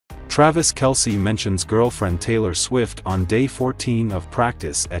Travis Kelce mentions girlfriend Taylor Swift on day 14 of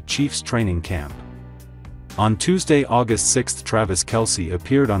practice at Chiefs training camp. On Tuesday, August 6, Travis Kelce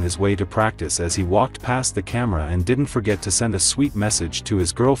appeared on his way to practice as he walked past the camera and didn't forget to send a sweet message to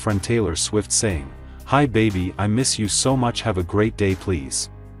his girlfriend Taylor Swift saying, "Hi baby, I miss you so much, have a great day please."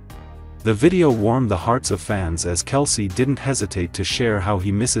 The video warmed the hearts of fans as Kelce didn't hesitate to share how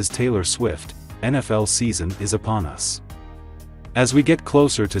he misses Taylor Swift. "NFL season is upon us. As we get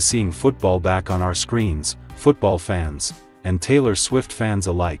closer to seeing football back on our screens, football fans, and Taylor Swift fans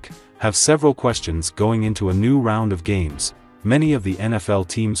alike, have several questions going into a new round of games. Many of the NFL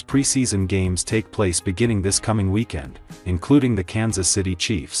teams' preseason games take place beginning this coming weekend, including the Kansas City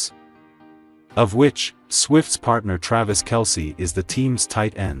Chiefs, of which, Swift's partner Travis Kelce is the team's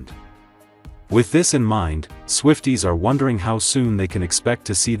tight end. With this in mind, Swifties are wondering how soon they can expect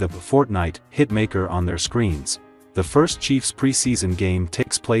to see the Fortnite hitmaker on their screens. The first Chiefs preseason game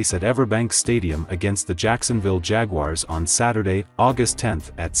takes place at Everbank Stadium against the Jacksonville Jaguars on Saturday, August 10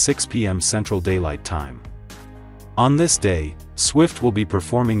 at 6 p.m. Central Daylight Time. On this day, Swift will be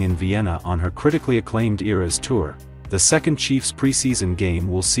performing in Vienna on her critically acclaimed Eras Tour. The second Chiefs preseason game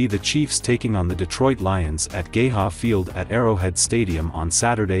will see the Chiefs taking on the Detroit Lions at Gayha Field at Arrowhead Stadium on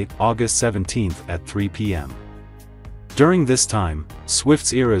Saturday, August 17 at 3 p.m. During this time,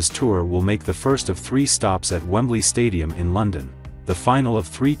 Swift's Eras Tour will make the first of 3 stops at Wembley Stadium in London. The final of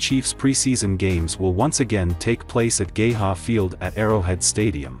 3 Chiefs preseason games will once again take place at Gayha Field at Arrowhead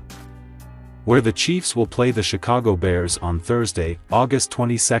Stadium, where the Chiefs will play the Chicago Bears on Thursday, August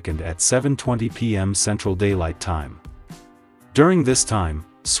 22 at 7:20 p.m. Central Daylight Time. During this time,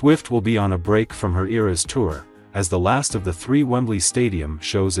 Swift will be on a break from her Eras Tour, as the last of the 3 Wembley Stadium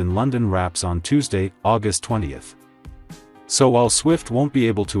shows in London wraps on Tuesday, August 20th. So while Swift won't be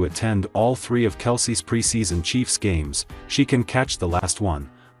able to attend all 3 of Kelce's preseason Chiefs games, she can catch the last one,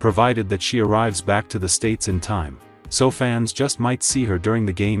 provided that she arrives back to the States in time, so fans just might see her during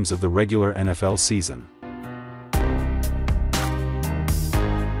the games of the regular NFL season.